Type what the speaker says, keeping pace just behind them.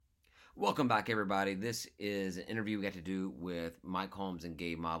Welcome back, everybody. This is an interview we got to do with Mike Holmes and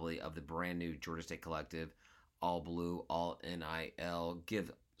Gabe Mobley of the brand new Georgia State Collective, All Blue, All NIL.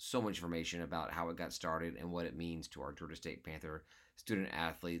 Give so much information about how it got started and what it means to our Georgia State Panther student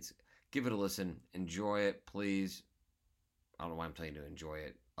athletes. Give it a listen. Enjoy it, please. I don't know why I'm telling you to enjoy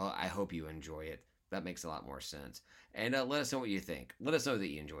it. I hope you enjoy it. That makes a lot more sense. And let us know what you think. Let us know that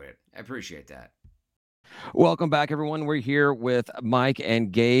you enjoyed it. I appreciate that. Welcome back, everyone. We're here with Mike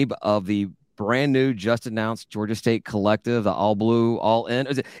and Gabe of the brand new, just announced Georgia State Collective, the All Blue, All In.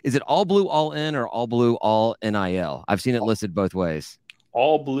 Is it All Blue, All In, or All Blue, All NIL? I've seen it listed both ways.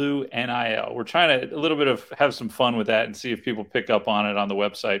 All Blue NIL. We're trying to have some fun with that and see if people pick up on it on the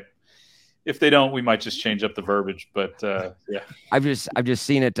website. If they don't, we might just change up the verbiage. But yeah, I've just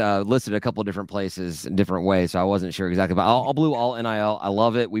seen it listed a couple of different places in different ways, so I wasn't sure exactly. But All Blue, All NIL. I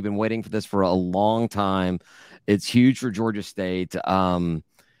love it. We've been waiting for this for a long time. It's huge for Georgia State.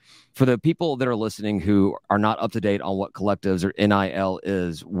 For the people that are listening who are not up to date on what collectives or NIL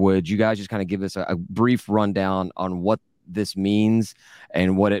is, would you guys just kind of give us a brief rundown on what this means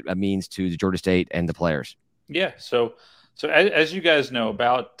and what it means to the Georgia State and the players? Yeah. So as you guys know,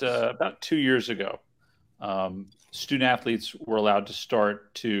 about 2 years ago, student athletes were allowed to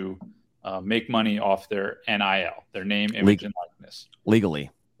start to make money off their NIL, their name, image, and likeness. Legally,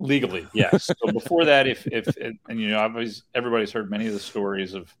 yes. So before that, if everybody's heard many of the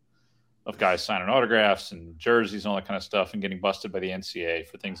stories of guys signing autographs and jerseys and all that kind of stuff and getting busted by the NCAA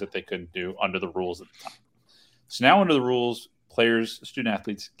for things that they couldn't do under the rules at the time. So now under the rules, players, student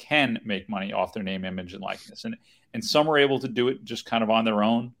athletes can make money off their name, image, and likeness. And some are able to do it just kind of on their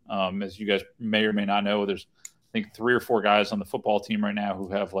own. As you guys may or may not know, there's, I think, 3 or 4 guys on the football team right now who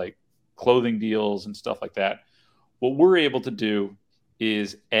have like clothing deals and stuff like that. What we're able to do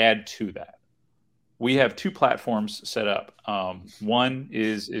is add to that. We have 2 platforms set up. One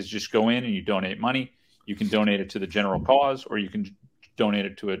is just go in and you donate money. You can donate it to the general cause, or you can donate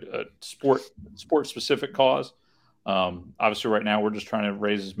it to a sport specific cause. Obviously, right now we're just trying to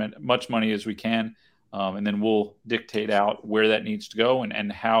raise as much money as we can, and then we'll dictate out where that needs to go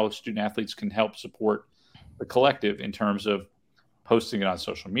and how student athletes can help support the collective in terms of posting it on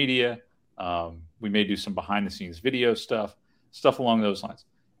social media. We may do some behind the scenes video stuff along those lines.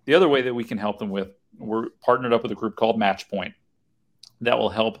 The other way that we can help them with, we're partnered up with a group called Matchpoint that will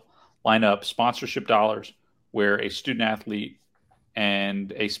help line up sponsorship dollars where a student athlete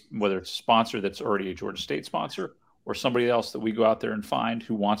and whether it's a sponsor that's already a Georgia State sponsor or somebody else that we go out there and find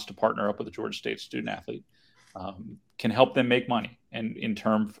who wants to partner up with a Georgia State student athlete, can help them make money, and in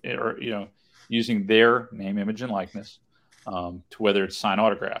term, or using their name, image, and likeness, to whether it's sign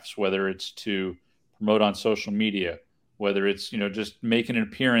autographs, whether it's to promote on social media, whether it's just making an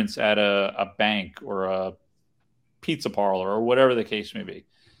appearance at a bank or a pizza parlor or whatever the case may be.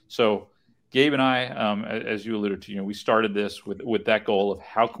 So Gabe and I, as you alluded to, we started this with that goal of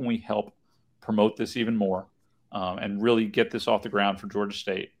how can we help promote this even more, and really get this off the ground for Georgia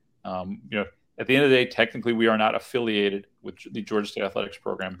State. At the end of the day, technically we are not affiliated with the Georgia State Athletics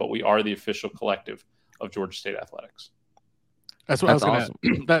program, but we are the official collective of Georgia State Athletics. That's what I was awesome.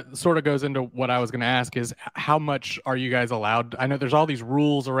 That sort of goes into what I was going to ask is how much are you guys allowed? I know there's all these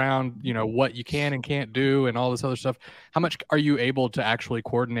rules around, what you can and can't do and all this other stuff. How much are you able to actually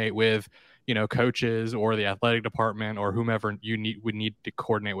coordinate with, coaches or the athletic department or whomever would need to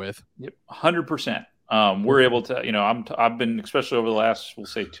coordinate with? Yep, 100%. We're able to, I've been, especially over the last, we'll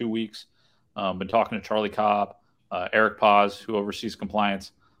say 2 weeks, been talking to Charlie Cobb, Eric Paz, who oversees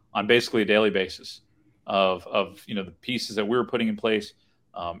compliance, on basically a daily basis of the pieces that we were putting in place,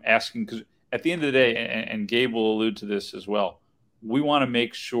 asking, because at the end of the day, and Gabe will allude to this as well, we want to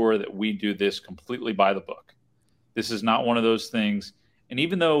make sure that we do this completely by the book. This is not one of those things. And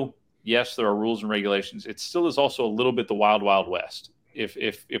even though, yes, there are rules and regulations, it still is also a little bit the wild, wild west. If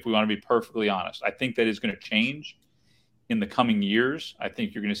we want to be perfectly honest, I think that is going to change in the coming years. I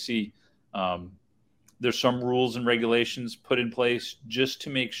think you're going to see there's some rules and regulations put in place just to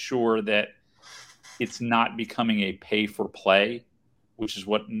make sure that it's not becoming a pay for play, which is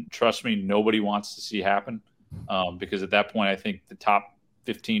what, trust me, nobody wants to see happen. Because at that point, I think the top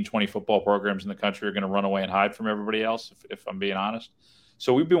 15, 20 football programs in the country are going to run away and hide from everybody else, if I'm being honest.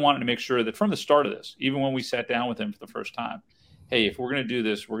 So we've been wanting to make sure that from the start of this, even when we sat down with him for the first time, hey, if we're going to do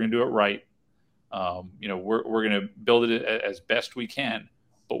this, we're going to do it right. We're going to build it as best we can,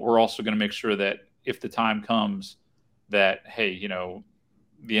 but we're also going to make sure that if the time comes that, hey, the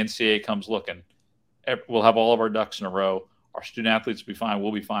NCAA comes looking, we'll have all of our ducks in a row. Our student athletes will be fine.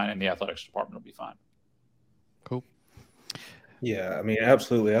 We'll be fine. And the athletics department will be fine. Cool. Yeah, I mean,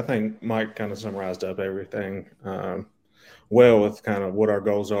 absolutely. I think Mike kind of summarized up everything. well with kind of what our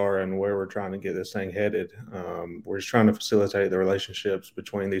goals are and where we're trying to get this thing headed. We're just trying to facilitate the relationships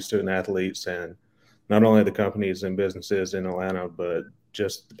between these student athletes and not only the companies and businesses in Atlanta, but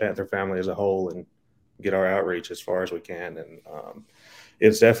just the Panther family as a whole, and get our outreach as far as we can. And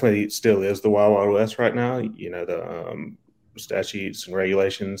it's definitely still is the Wild Wild West right now. The statutes and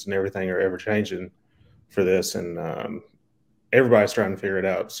regulations and everything are ever changing for this, and everybody's trying to figure it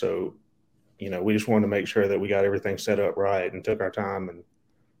out. So, we just wanted to make sure that we got everything set up right and took our time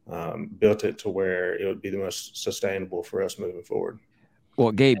and built it to where it would be the most sustainable for us moving forward.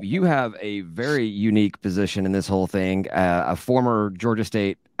 Well, Gabe, you have a very unique position in this whole thing. A former Georgia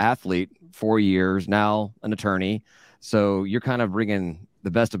State athlete, 4 years, now an attorney. So you're kind of bringing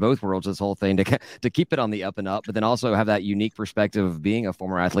the best of both worlds, this whole thing, to keep it on the up and up, but then also have that unique perspective of being a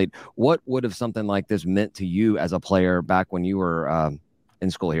former athlete. What would have something like this meant to you as a player back when you were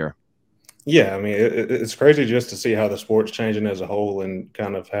in school here? Yeah, I mean, it's crazy just to see how the sport's changing as a whole, and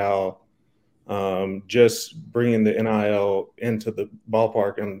kind of how just bringing the NIL into the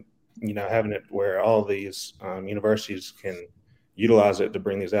ballpark and, having it where all these universities can utilize it to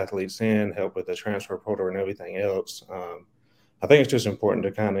bring these athletes in, help with the transfer portal and everything else. I think it's just important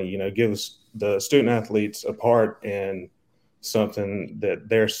to kind of, give the student athletes a part in something that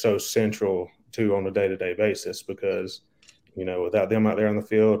they're so central to on a day-to-day basis, because, without them out there on the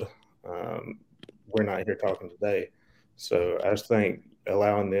field, we're not here talking today. So I just think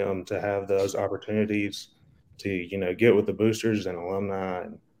allowing them to have those opportunities to, get with the boosters and alumni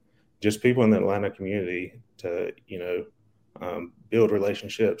and just people in the Atlanta community to, build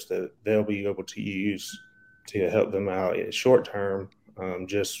relationships that they'll be able to use to help them out short term,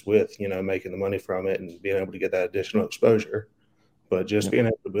 just with, making the money from it and being able to get that additional exposure, but just being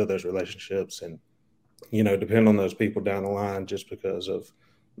able to build those relationships and, depend on those people down the line just because of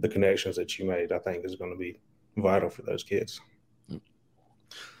the connections that you made, I think is going to be vital for those kids.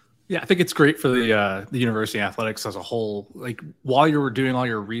 Yeah, I think it's great for the university athletics as a whole. Like, while you were doing all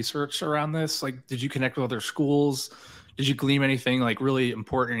your research around this, like, did you connect with other schools? Did you glean anything like really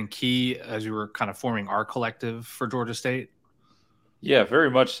important and key as you were kind of forming our collective for Georgia State? Yeah, very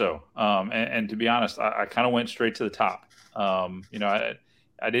much so. And to be honest, I kind of went straight to the top.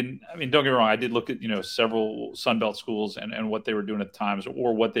 I didn't. I mean, don't get me wrong. I did look at several Sunbelt schools and what they were doing at the times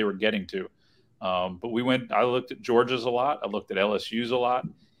or what they were getting to. But I looked at Georgia's a lot. I looked at LSU's a lot.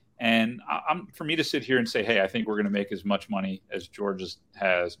 And for me to sit here and say, hey, I think we're going to make as much money as Georgia's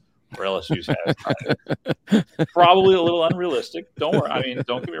has or LSU's has, probably a little unrealistic. Don't worry. I mean,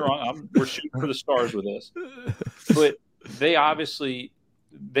 don't get me wrong. We're shooting for the stars with this. But they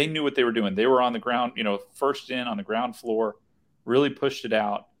knew what they were doing. They were on the ground, first in on the ground floor, really pushed it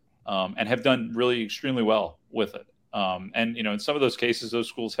out, and have done really extremely well with it. And, in some of those cases, those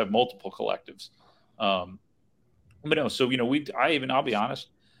schools have multiple collectives. But no, so, I'll be honest,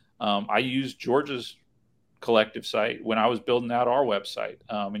 I used Georgia's collective site when I was building out our website,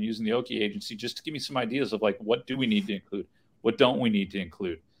 and using the Okie agency just to give me some ideas of like, what do we need to include? What don't we need to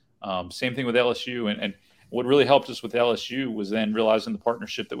include? Same thing with LSU. And what really helped us with LSU was then realizing the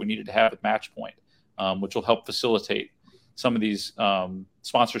partnership that we needed to have with Matchpoint, which will help facilitate some of these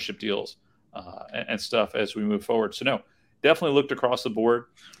sponsorship deals and stuff as we move forward. So no, definitely looked across the board.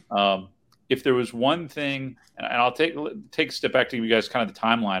 If there was one thing, and I'll take a step back to give you guys kind of the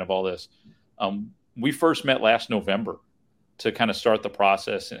timeline of all this. We first met last November to kind of start the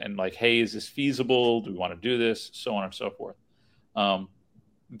process and like, hey, is this feasible? Do we want to do this? So on and so forth.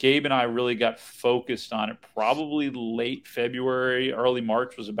 Gabe and I really got focused on it probably late February, early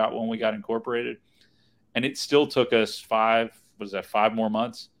March was about when we got incorporated. And it still took us 5 more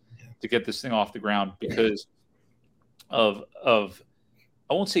months to get this thing off the ground because of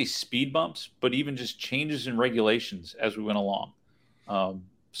I won't say speed bumps, but even just changes in regulations as we went along.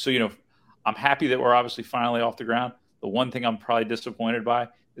 So, I'm happy that we're obviously finally off the ground. The one thing I'm probably disappointed by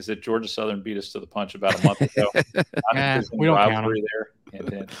is that Georgia Southern beat us to the punch about a month ago. We don't count them.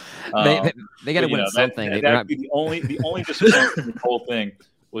 There. They got to win something. The only disappointment in the whole thing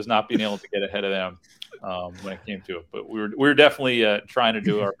was not being able to get ahead of them when it came to it. But we were definitely trying to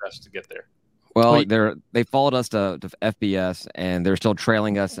do our best to get there. Well, they followed us to FBS, and they're still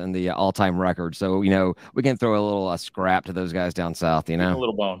trailing us in the all-time record. So, we can throw a little scrap to those guys down south, Give them a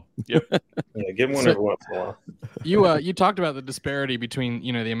little bone. Yep. Yeah, give them one every once in a while. You talked about the disparity between,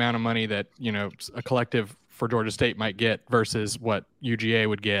 the amount of money that, a collective for Georgia State might get versus what UGA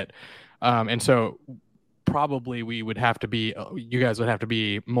would get. And so probably we would have to be, you guys would have to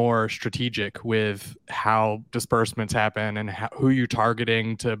be more strategic with how disbursements happen and who you're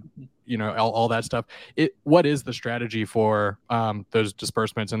targeting to, all that stuff. What is the strategy for those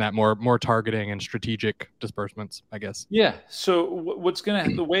disbursements and that more targeting and strategic disbursements, I guess? Yeah. So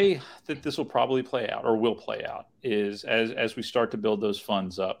the way that this will probably play out or will play out is as we start to build those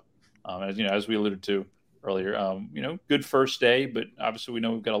funds up, as we alluded to earlier, good first day, but obviously we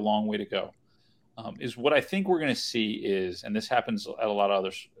know we've got a long way to go. Is what I think we're going to see is, and this happens at a lot of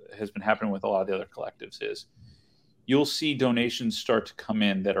others, has been happening with a lot of the other collectives, is you'll see donations start to come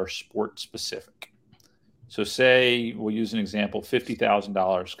in that are sport specific. So say, we'll use an example,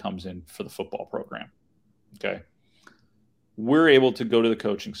 $50,000 comes in for the football program. Okay. We're able to go to the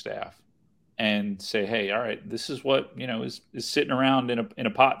coaching staff and say, hey, all right, this is what, is sitting around in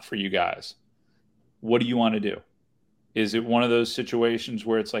a pot for you guys. What do you want to do? Is it one of those situations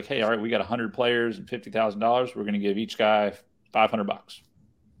where it's like, hey, all right, we got 100 players and $50,000. We're going to give each guy $500.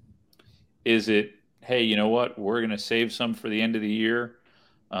 Is it, hey, you know what? We're going to save some for the end of the year,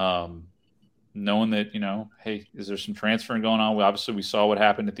 knowing that, hey, is there some transferring going on? Obviously, we saw what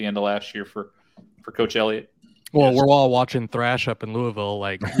happened at the end of last year for Coach Elliott. Well, we're all watching Thrash up in Louisville,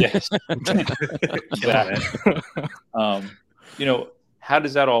 like yes, exactly. How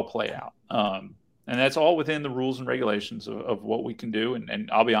does that all play out? And that's all within the rules and regulations of what we can do. And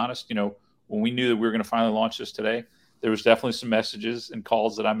I'll be honest, when we knew that we were going to finally launch this today, there was definitely some messages and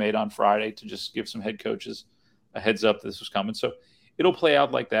calls that I made on Friday to just give some head coaches a heads up that this was coming. So it'll play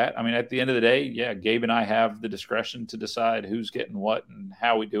out like that. I mean, at the end of the day, yeah, Gabe and I have the discretion to decide who's getting what and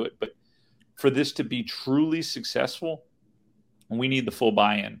how we do it. But for this to be truly successful, we need the full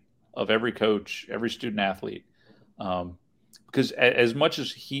buy-in of every coach, every student athlete. Because as much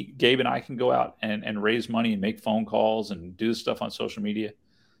as Gabe and I can go out and raise money and make phone calls and do stuff on social media,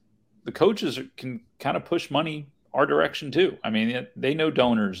 the coaches can kind of push money our direction too. I mean, they know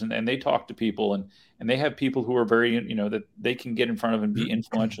donors and they talk to people and they have people who are very, that they can get in front of and be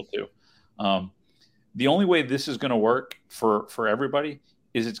influential too. The only way this is going to work for everybody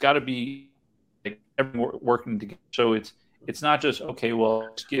is it's got to be like everyone working together. So it's not just, okay, well,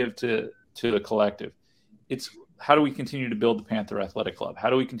 let's give to the collective. It's, how do we continue to build the Panther Athletic Club? How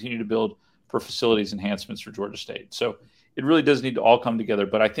do we continue to build for facilities enhancements for Georgia State? So it really does need to all come together.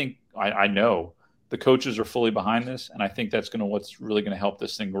 But I think I know the coaches are fully behind this, and I think that's what's really going to help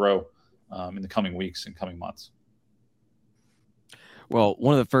this thing grow in the coming weeks and coming months. Well,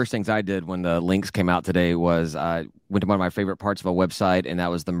 one of the first things I did when the links came out today was I went to one of my favorite parts of a website, and that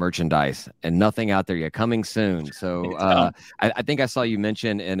was the merchandise. And nothing out there yet, coming soon. So I think I saw you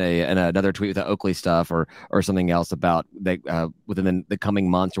mention in another tweet with the Oakley stuff or something else about within the coming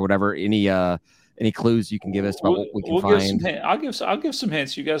months or whatever. Any clues you can give us about what we can find? I'll give some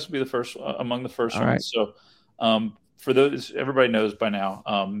hints. You guys will be the first among the first All ones. right. So for those, everybody knows by now,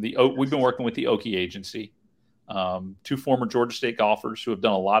 we've been working with the Okie Agency. Two former Georgia State golfers who have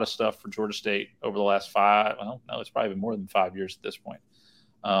done a lot of stuff for Georgia State over the last it's probably been more than 5 years at this point.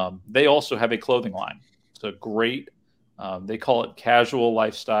 They also have a clothing line. So great. They call it casual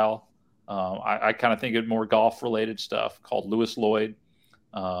lifestyle. I kind of think of more golf related stuff called Lewis Lloyd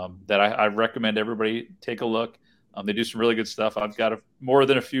that I recommend everybody take a look. They do some really good stuff. I've got more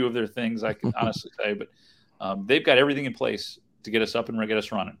than a few of their things I can honestly say, but they've got everything in place to get us up and get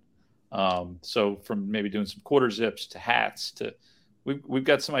us running. So from maybe doing some quarter zips to hats to we've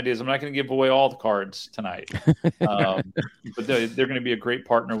got some ideas. I'm not going to give away all the cards tonight, but they're going to be a great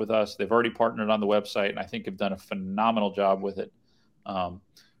partner with us. They've already partnered on the website and I think have done a phenomenal job with it. We're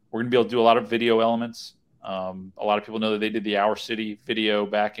going to be able to do a lot of video elements. A lot of people know that they did the Our City video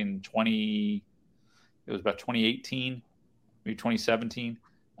back in 2018, maybe 2017.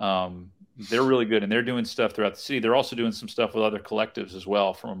 They're really good, and they're doing stuff throughout the city. They're also doing some stuff with other collectives as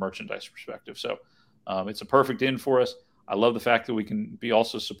well from a merchandise perspective. So it's a perfect in for us. I love the fact that we can be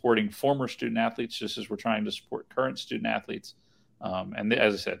also supporting former student athletes just as we're trying to support current student athletes. And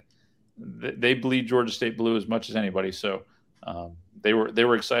as I said, they bleed Georgia State blue as much as anybody. So they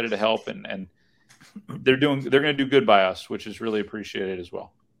were excited to help, and they're going to do good by us, which is really appreciated as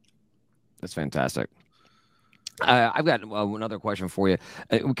well. That's fantastic. I've got another question for you.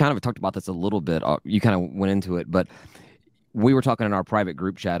 We kind of talked about this a little bit. You kind of went into it, but we were talking in our private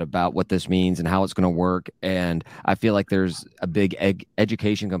group chat about what this means and how it's going to work. And I feel like there's a big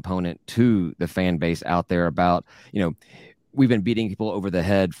education component to the fan base out there about, we've been beating people over the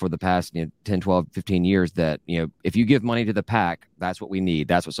head for the past 10, 12, 15 years that, if you give money to the PAC, that's what we need.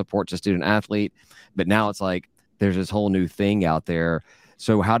 That's what supports a student athlete. But now it's like there's this whole new thing out there.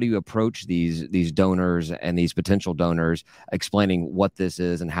 So how do you approach these donors and these potential donors, explaining what this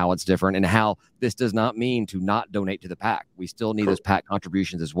is and how it's different, and how this does not mean to not donate to the PAC? We still need those PAC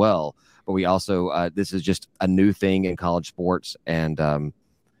contributions as well, but we also this is just a new thing in college sports. And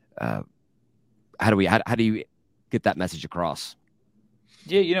how do you get that message across?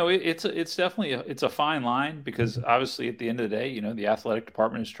 Yeah, it's definitely it's a fine line, because obviously at the end of the day, the athletic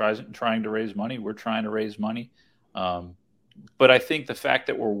department is trying to raise money. We're trying to raise money. But I think the fact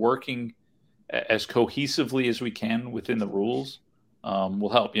that we're working as cohesively as we can within the rules will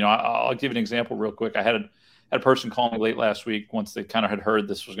help. I'll give an example real quick. I had a person call me late last week once they kind of had heard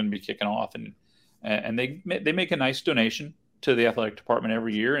this was going to be kicking off, and they make a nice donation to the athletic department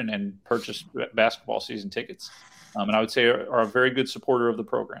every year and purchase basketball season tickets. And I would say are a very good supporter of the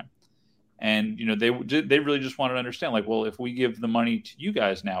program. And, they really just wanted to understand, like, well, if we give the money to you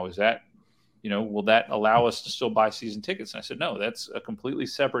guys now, is that, will that allow us to still buy season tickets? And I said, no, that's a completely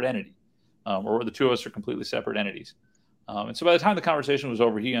separate entity. Or the two of us are completely separate entities. And so by the time the conversation was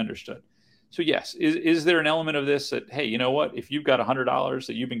over, he understood. So yes, is there an element of this that, hey, you know what, if you've got $100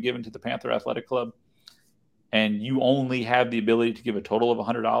 that you've been given to the Panther Athletic Club and you only have the ability to give a total of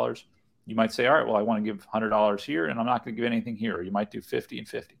 $100, you might say, all right, well, I want to give $100 here and I'm not going to give anything here. Or you might do 50 and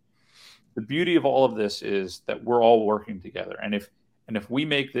 50. The beauty of all of this is that we're all working together. And if we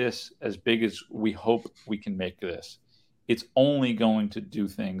make this as big as we hope we can make this, it's only going to do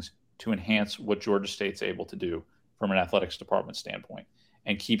things to enhance what Georgia State's able to do from an athletics department standpoint,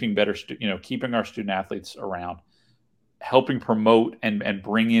 and keeping keeping our student athletes around, helping promote and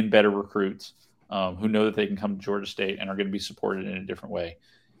bring in better recruits who know that they can come to Georgia State and are going to be supported in a different way.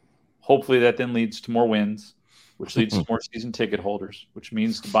 Hopefully that then leads to more wins, which leads to more season ticket holders, which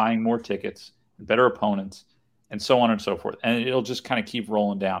means to buying more tickets and better opponents, and so on and so forth. And it'll just kind of keep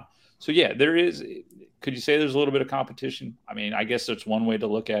rolling down. So yeah, could you say there's a little bit of competition? I mean, I guess that's one way to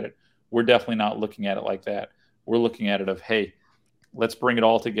look at it. We're definitely not looking at it like that. We're looking at it of, hey, let's bring it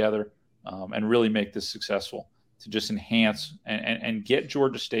all together and really make this successful, to just enhance and get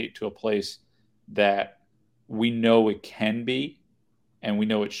Georgia State to a place that we know it can be and we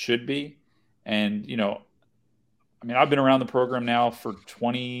know it should be. And, I've been around the program now for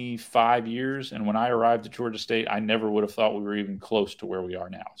 25 years. And when I arrived at Georgia State, I never would have thought we were even close to where we are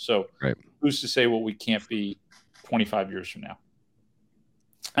now. So Who's to say what we can't be 25 years from now?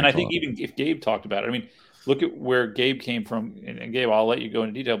 And I think even if Gabe talked about it, look at where Gabe came from. And Gabe, I'll let you go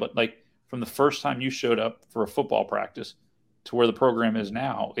into detail, but like from the first time you showed up for a football practice to where the program is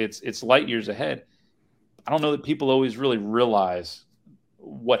now, it's light years ahead. I don't know that people always really realize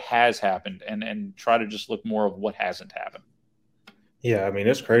what has happened and try to just look more of what hasn't happened. Yeah,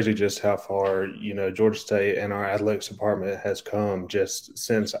 it's crazy just how far, Georgia State and our athletics department has come just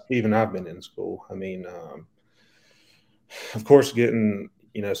since even I've been in school. Of course, getting,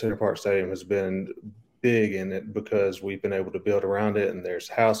 Center Park Stadium has been big in it because we've been able to build around it, and there's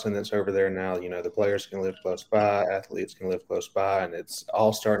housing that's over there now. The players can live close by, athletes can live close by, and it's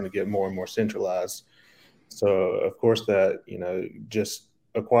all starting to get more and more centralized. So, of course, that, just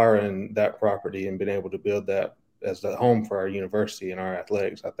acquiring that property and being able to build that as the home for our university and our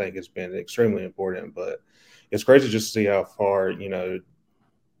athletics, I think has been extremely important. But it's crazy just to see how far, the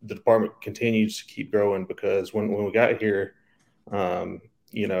department continues to keep growing, because when we got here,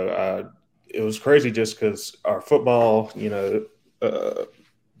 it was crazy just because our football, the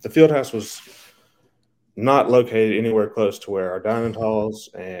field house was not located anywhere close to where our dining halls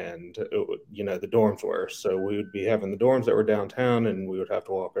and, the dorms were. So we would be having the dorms that were downtown, and we would have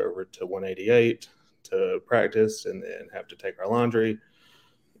to walk over to 188 to practice, and then have to take our laundry,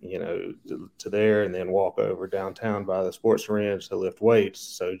 to there, and then walk over downtown by the sports arena to lift weights.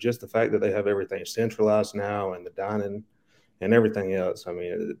 So just the fact that they have everything centralized now, and the dining and everything else,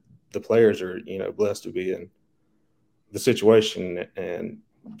 the players are, blessed to be in the situation. And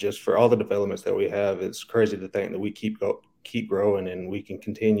just for all the developments that we have, it's crazy to think that we keep growing, and we can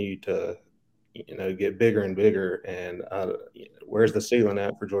continue to, get bigger and bigger. And where's the ceiling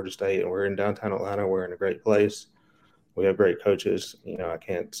at for Georgia State? And we're in downtown Atlanta. We're in a great place. We have great coaches. I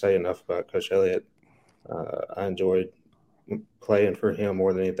can't say enough about Coach Elliott. I enjoyed playing for him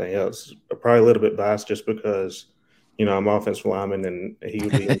more than anything else. Probably a little bit biased just because, I'm offensive lineman, and he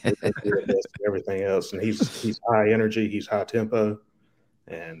would be everything else. And he's high energy. He's high tempo.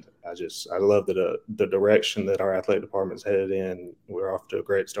 And I love the direction that our athletic department's headed in. We're off to a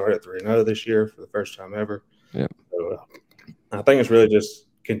great start at 3-0 this year for the first time ever. Yeah. So I think it's really just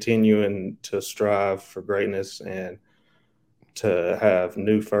continuing to strive for greatness and to have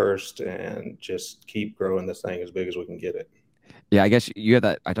new first, and just keep growing this thing as big as we can get it. Yeah, I guess you have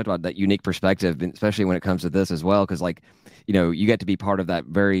that. I talked about that unique perspective, especially when it comes to this as well, because you get to be part of that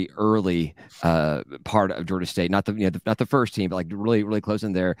very early part of Georgia State, not not the first team, but like really really close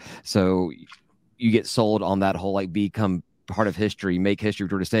in there. So you get sold on that whole become part of history, make history of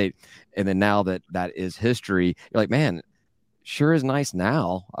Georgia State, and then now that is history, you're like, man, sure is nice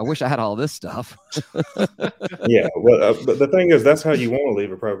now. I wish I had all this stuff. Yeah, well, but the thing is, that's how you want to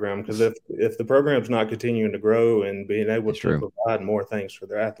leave a program, because if the program's not continuing to grow and being able to provide more things for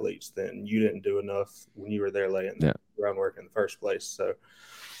their athletes, then you didn't do enough when you were there laying the groundwork in the first place. So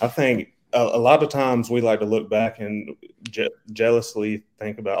I think a lot of times we like to look back and jealously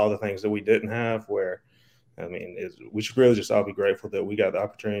think about all the things that we didn't have, where we should really just all be grateful that we got the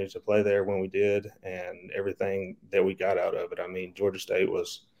opportunity to play there when we did, and everything that we got out of it. I mean, Georgia State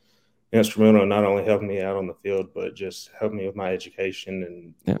was instrumental in not only helping me out on the field, but just helping me with my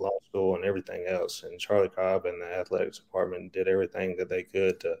education and law school and everything else. And Charlie Cobb and the athletics department did everything that they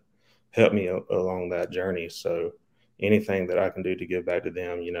could to help me along that journey. So anything that I can do to give back to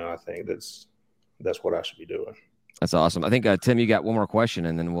them, I think that's what I should be doing. That's awesome. I think, Tim, you got one more question,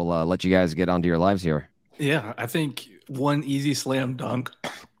 and then we'll let you guys get on to your lives here. Yeah, I think one easy slam dunk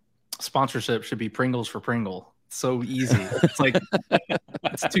sponsorship should be Pringles for Pringle. So easy. It's like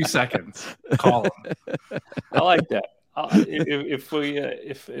it's 2 seconds. Call them. I like that. If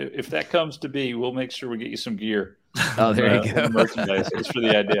that comes to be, we'll make sure we get you some gear. Oh, there you go. Merchandise. Just for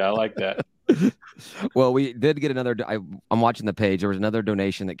the idea. I like that. Well, we did get another. I'm watching the page. There was another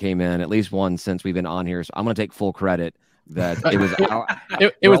donation that came in, at least one since we've been on here. So I'm going to take full credit that it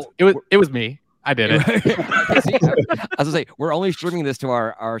was. It was me. I did it. I was going to say, we're only streaming this to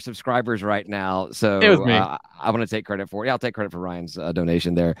our subscribers right now. So it was me. I'm going to take credit for it. Yeah, I'll take credit for Ryan's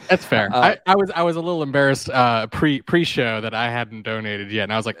donation there. That's fair. I was a little embarrassed pre-show that I hadn't donated yet.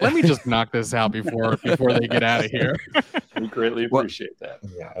 And I was like, let me just knock this out before they get out of here. We greatly appreciate that.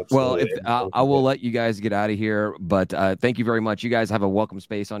 Yeah, absolutely. Well, I will let you guys get out of here, but thank you very much. You guys have a welcome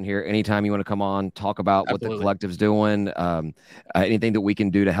space on here. Anytime you want to come on, talk about what the collective's doing, anything that we can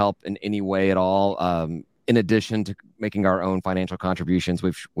do to help in any way at all. In addition to making our own financial contributions,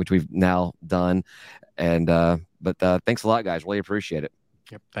 which we've now done. And but thanks a lot, guys. Really appreciate it.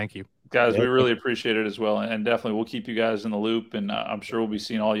 Yep. Thank you. Guys, we really appreciate it as well. And definitely we'll keep you guys in the loop. And I'm sure we'll be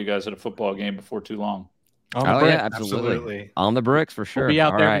seeing all you guys at a football game before too long. Yeah, absolutely. On the bricks for sure. We'll be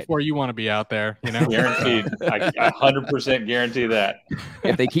out there before you want to be out there. Guaranteed. I 100% guarantee that.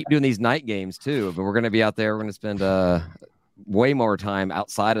 If they keep doing these night games too, but we're going to be out there. We're going to spend way more time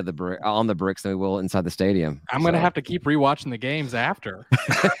outside of on the bricks than we will inside the stadium. I'm going to have to keep rewatching the games after.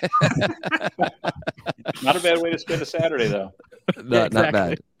 Not a bad way to spend a Saturday, though. Not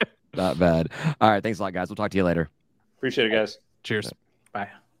bad. Not bad. All right. Thanks a lot, guys. We'll talk to you later. Appreciate it, guys. Cheers. Bye.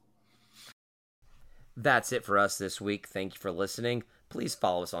 That's it for us this week. Thank you for listening. Please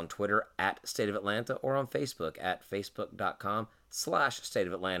follow us on Twitter at State of Atlanta or on Facebook at facebook.com/State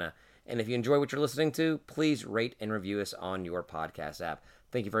of Atlanta. And if you enjoy what you're listening to, please rate and review us on your podcast app.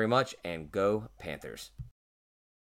 Thank you very much, and go Panthers.